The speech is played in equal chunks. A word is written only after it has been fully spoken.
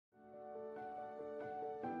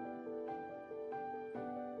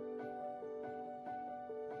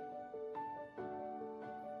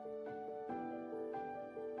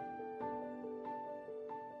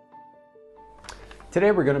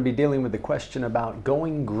Today we're going to be dealing with the question about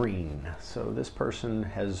going green. So this person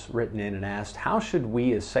has written in and asked, how should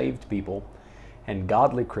we as saved people and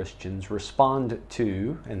godly Christians respond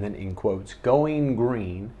to, and then in quotes, going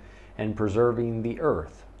green and preserving the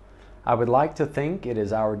earth? I would like to think it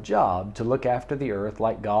is our job to look after the earth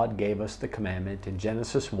like God gave us the commandment in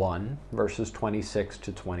Genesis 1, verses 26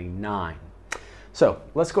 to 29. So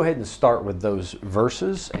let's go ahead and start with those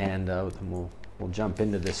verses, and we'll jump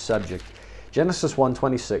into this subject. Genesis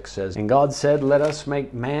 1:26 says, "And God said, Let us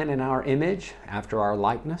make man in our image, after our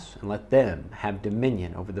likeness, and let them have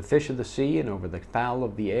dominion over the fish of the sea, and over the fowl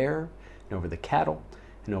of the air, and over the cattle,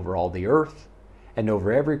 and over all the earth, and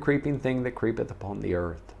over every creeping thing that creepeth upon the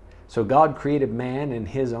earth. So God created man in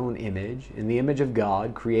his own image. In the image of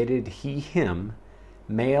God created he him,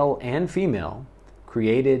 male and female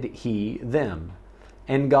created he them.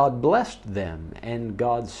 And God blessed them, and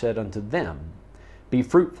God said unto them, Be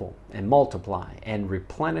fruitful, and multiply, and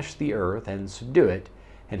replenish the earth, and subdue it,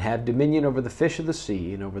 and have dominion over the fish of the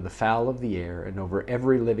sea, and over the fowl of the air, and over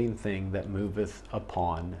every living thing that moveth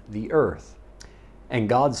upon the earth. And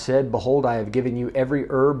God said, Behold, I have given you every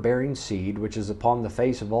herb bearing seed, which is upon the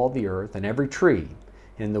face of all the earth, and every tree,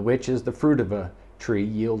 in the which is the fruit of a tree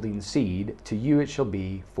yielding seed, to you it shall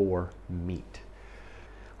be for meat."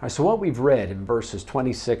 All right, so what we've read in verses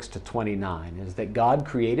 26 to 29 is that God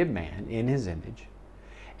created man in his image,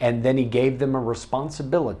 and then he gave them a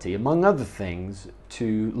responsibility, among other things,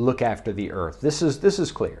 to look after the earth. This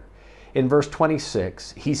is clear. In verse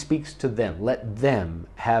 26, he speaks to them. Let them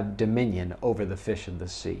have dominion over the fish of the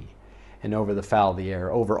sea, and over the fowl of the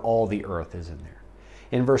air, over all the earth is in there.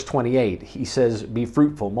 In verse 28, he says, Be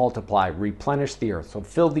fruitful, multiply, replenish the earth. So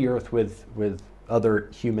fill the earth with other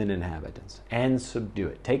human inhabitants, and subdue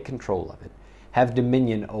it. Take control of it. Have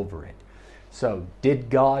dominion over it. So did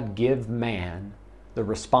God give man the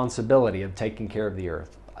responsibility of taking care of the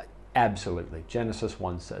earth? Absolutely. Genesis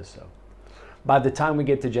 1 says so. By the time we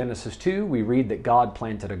get to Genesis 2, we read that God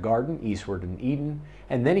planted a garden eastward in Eden,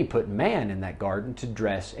 and then he put man in that garden to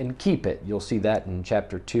dress and keep it. You'll see that in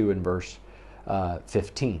chapter 2 and verse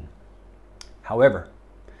 15. However,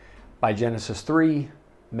 by Genesis 3,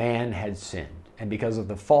 man had sinned, and because of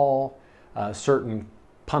the fall, certain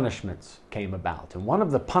punishments came about. And one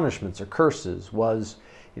of the punishments or curses was,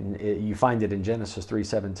 you find it in Genesis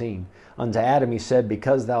 3:17. Unto Adam he said,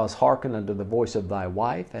 Because thou hast hearkened unto the voice of thy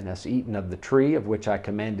wife, and hast eaten of the tree of which I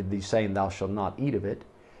commanded thee, saying, Thou shalt not eat of it,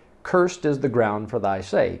 cursed is the ground for thy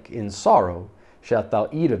sake. In sorrow shalt thou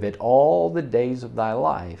eat of it all the days of thy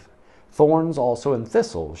life. Thorns also and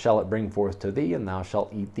thistles shall it bring forth to thee, and thou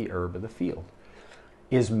shalt eat the herb of the field.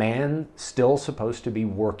 Is man still supposed to be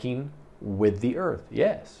working with the earth?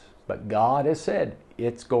 Yes. But God has said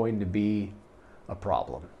it's going to be a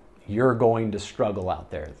problem. You're going to struggle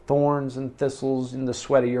out there. Thorns and thistles in the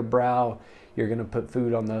sweat of your brow. You're going to put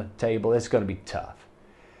food on the table. It's going to be tough.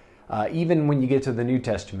 Even when you get to the New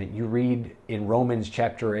Testament, you read in Romans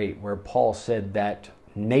chapter 8 where Paul said that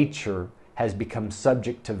nature has become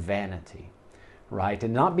subject to vanity, right?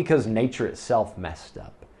 And not because nature itself messed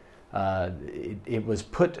up. It was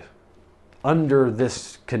put under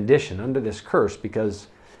this condition, under this curse, because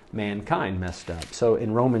mankind messed up. So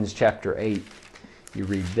in Romans chapter 8, you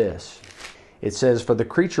read this. It says, For the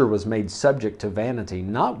creature was made subject to vanity,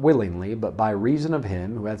 not willingly, but by reason of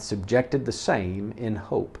him who hath subjected the same in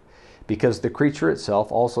hope, because the creature itself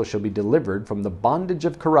also shall be delivered from the bondage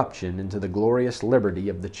of corruption into the glorious liberty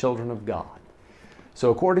of the children of God. So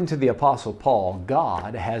according to the Apostle Paul,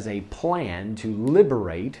 God has a plan to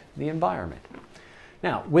liberate the environment.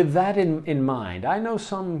 Now, with that in mind, I know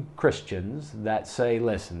some Christians that say,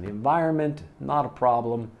 listen, the environment, not a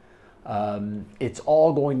problem. It's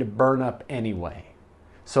all going to burn up anyway.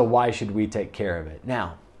 So why should we take care of it?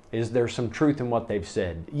 Now, is there some truth in what they've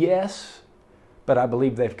said? Yes, but I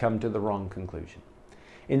believe they've come to the wrong conclusion.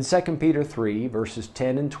 In 2 Peter 3, verses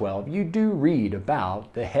 10 and 12, you do read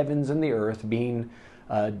about the heavens and the earth being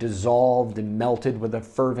dissolved and melted with a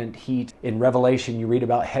fervent heat. In Revelation, you read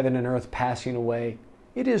about heaven and earth passing away.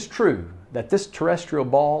 It is true that this terrestrial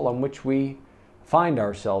ball on which we find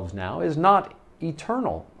ourselves now is not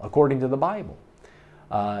eternal, according to the Bible.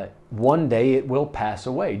 One day it will pass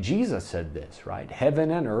away. Jesus said this, right?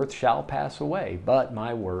 Heaven and earth shall pass away, but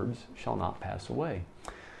my words shall not pass away.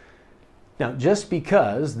 Now, just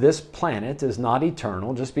because this planet is not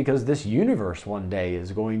eternal, just because this universe one day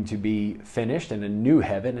is going to be finished and a new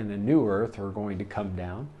heaven and a new earth are going to come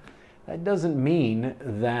down, that doesn't mean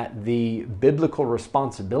that the biblical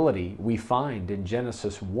responsibility we find in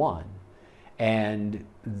Genesis 1 and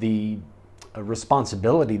the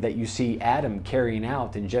responsibility that you see Adam carrying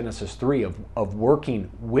out in Genesis 3 of working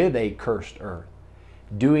with a cursed earth,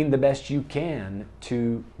 doing the best you can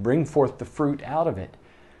to bring forth the fruit out of it.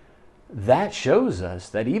 That shows us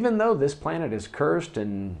that even though this planet is cursed,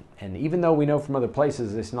 and even though we know from other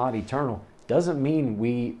places it's not eternal, doesn't mean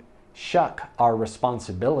we shuck our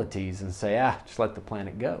responsibilities and say, just let the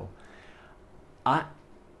planet go. I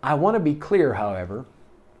want to be clear, however,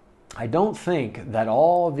 I don't think that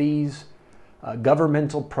all these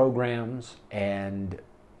governmental programs, and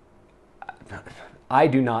I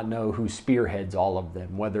do not know who spearheads all of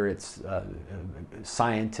them, whether it's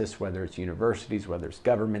scientists, whether it's universities, whether it's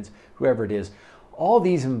governments, whoever it is. All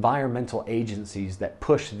these environmental agencies that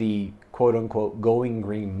push the quote-unquote going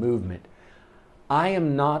green movement, I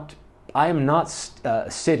am not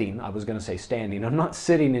sitting, I was going to say standing, I'm not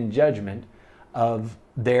sitting in judgment of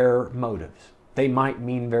their motives. They might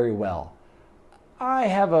mean very well. I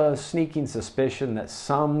have a sneaking suspicion that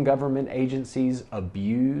some government agencies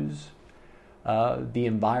abuse the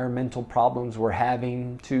environmental problems we're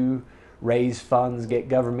having to raise funds, get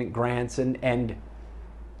government grants, and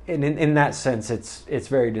in that sense, it's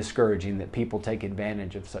very discouraging that people take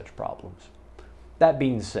advantage of such problems. That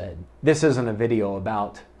being said, this isn't a video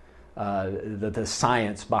about the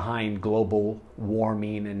science behind global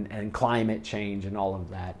warming and climate change and all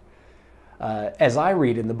of that. As I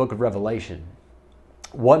read in the book of Revelation,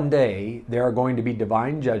 one day there are going to be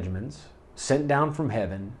divine judgments sent down from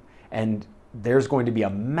heaven, and there's going to be a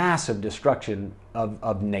massive destruction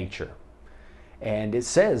of nature. And it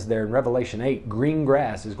says there in Revelation 8, green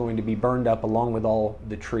grass is going to be burned up along with all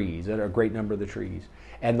the trees, a great number of the trees,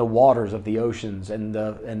 and the waters of the oceans and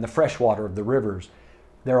the fresh water of the rivers.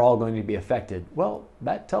 They're all going to be affected. Well,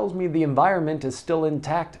 that tells me the environment is still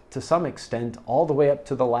intact to some extent all the way up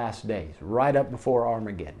to the last days, right up before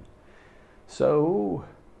Armageddon. So,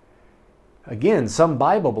 again, some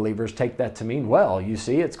Bible believers take that to mean, well, you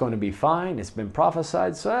see, it's going to be fine, it's been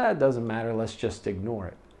prophesied, so it doesn't matter, let's just ignore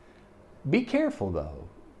it. Be careful, though.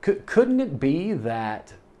 Couldn't it be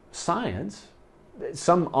that science,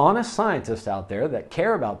 some honest scientists out there that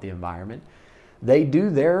care about the environment, they do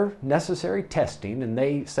their necessary testing and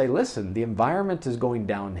they say, listen, the environment is going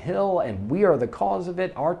downhill and we are the cause of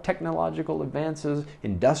it. Our technological advances,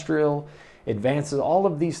 industrial advances, all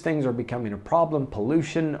of these things are becoming a problem.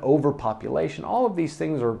 Pollution, overpopulation, all of these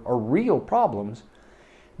things are real problems.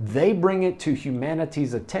 They bring it to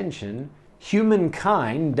humanity's attention.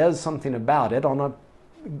 Humankind does something about it on a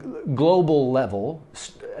global level.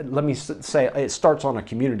 Let me say it starts on a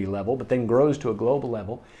community level, but then grows to a global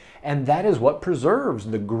level. And that is what preserves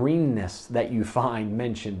the greenness that you find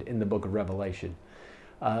mentioned in the book of Revelation.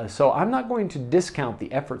 So I'm not going to discount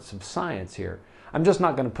the efforts of science here. I'm just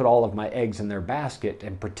not going to put all of my eggs in their basket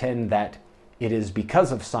and pretend that it is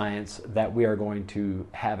because of science that we are going to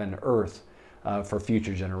have an earth for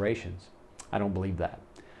future generations. I don't believe that.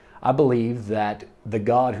 I believe that the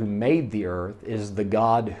God who made the earth is the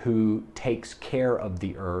God who takes care of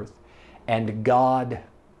the earth, and God,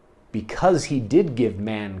 because he did give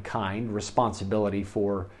mankind responsibility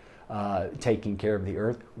for taking care of the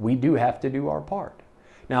earth, we do have to do our part.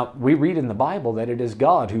 Now, we read in the Bible that it is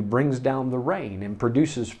God who brings down the rain and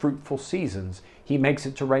produces fruitful seasons. He makes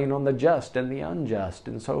it to rain on the just and the unjust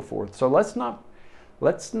and so forth. So let's not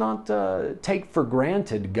take for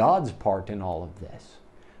granted God's part in all of this,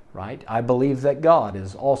 right? I believe that God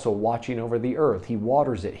is also watching over the earth. He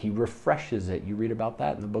waters it. He refreshes it. You read about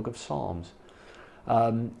that in the book of Psalms.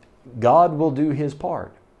 God will do his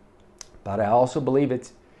part. But I also believe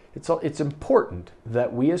it's important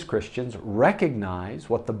that we as Christians recognize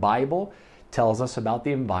what the Bible tells us about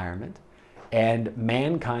the environment and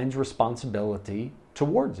mankind's responsibility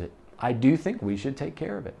towards it. I do think we should take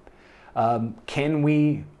care of it.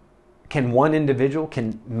 Can one individual,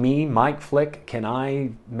 can me, Mike Flick, can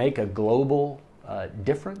I make a global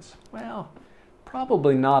difference? Well,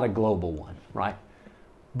 probably not a global one, right?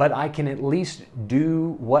 But I can at least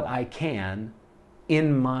do what I can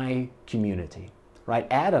in my community, right?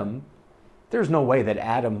 Adam, there's no way that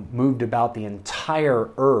Adam moved about the entire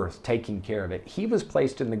earth taking care of it. He was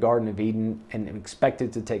placed in the Garden of Eden and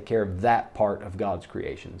expected to take care of that part of God's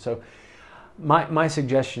creation. So my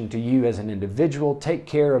suggestion to you as an individual, take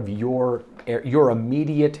care of your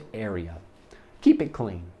immediate area. Keep it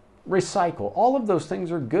clean. Recycle. All of those things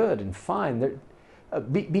are good and fine.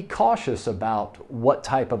 Be cautious about what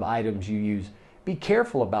type of items you use. Be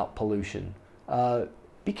careful about pollution.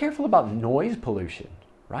 Be careful about noise pollution,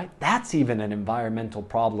 right? That's even an environmental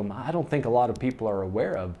problem. I don't think a lot of people are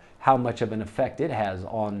aware of how much of an effect it has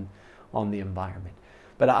on the environment.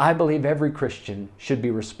 But I believe every Christian should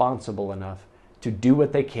be responsible enough to do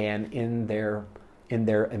what they can in their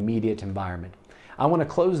immediate environment. I want to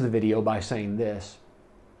close the video by saying this.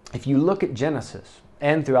 If you look at Genesis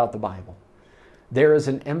and throughout the Bible, there is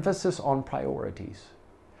an emphasis on priorities.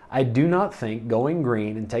 I do not think going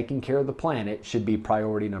green and taking care of the planet should be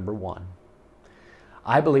priority number one.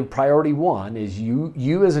 I believe priority one is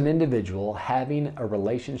you as an individual having a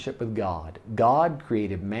relationship with God. God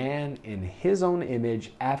created man in His own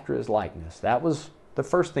image after His likeness. That was the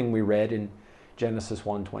first thing we read in Genesis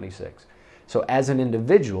 1:26. So as an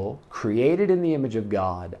individual created in the image of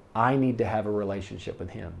God, I need to have a relationship with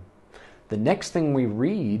Him. The next thing we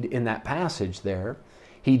read in that passage there,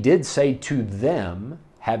 He did say to them,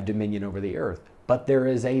 have dominion over the earth. But there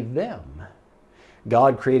is a them.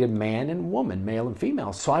 God created man and woman, male and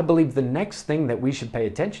female. So I believe the next thing that we should pay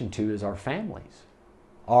attention to is our families,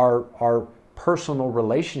 our personal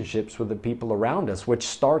relationships with the people around us, which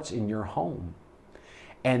starts in your home.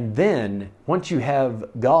 And then once you have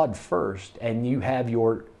God first and you have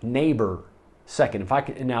your neighbor second,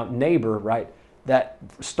 now neighbor, right, that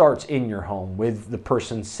starts in your home with the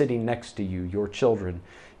person sitting next to you, your children,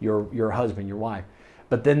 your husband, your wife,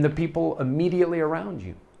 but then the people immediately around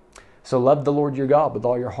you. So love the Lord your God with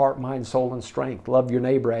all your heart, mind, soul, and strength. Love your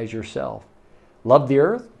neighbor as yourself. Love the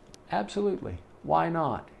earth? Absolutely. Why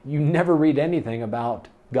not? You never read anything about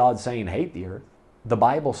God saying hate the earth. The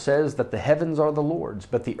Bible says that the heavens are the Lord's,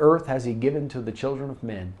 but the earth has He given to the children of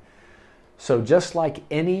men. So just like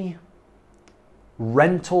any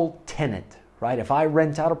rental tenant, right? If I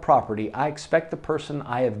rent out a property, I expect the person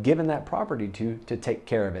I have given that property to take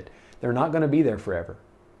care of it. They're not going to be there forever.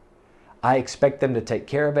 I expect them to take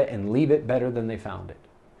care of it and leave it better than they found it.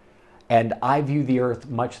 And I view the earth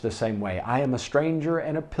much the same way. I am a stranger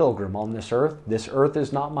and a pilgrim on this earth. This earth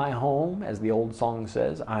is not my home, as the old song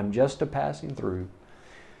says. I'm just a passing through.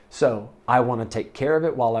 So I want to take care of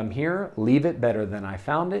it while I'm here, leave it better than I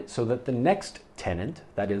found it, so that the next tenant,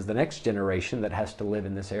 that is the next generation that has to live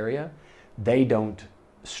in this area, they don't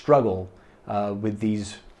struggle with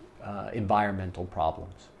these environmental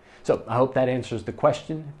problems. So I hope that answers the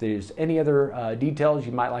question. If there's any other details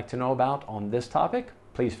you might like to know about on this topic,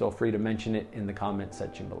 please feel free to mention it in the comment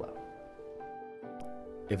section below.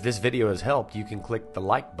 If this video has helped, you can click the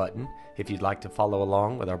like button. If you'd like to follow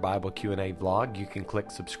along with our Bible Q&A vlog, you can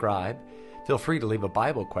click subscribe. Feel free to leave a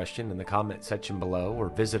Bible question in the comment section below or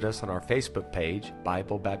visit us on our Facebook page,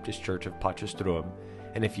 Bible Baptist Church of Potchefstroom.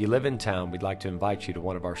 And if you live in town, we'd like to invite you to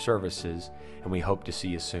one of our services, and we hope to see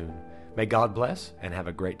you soon. May God bless and have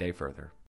a great day further.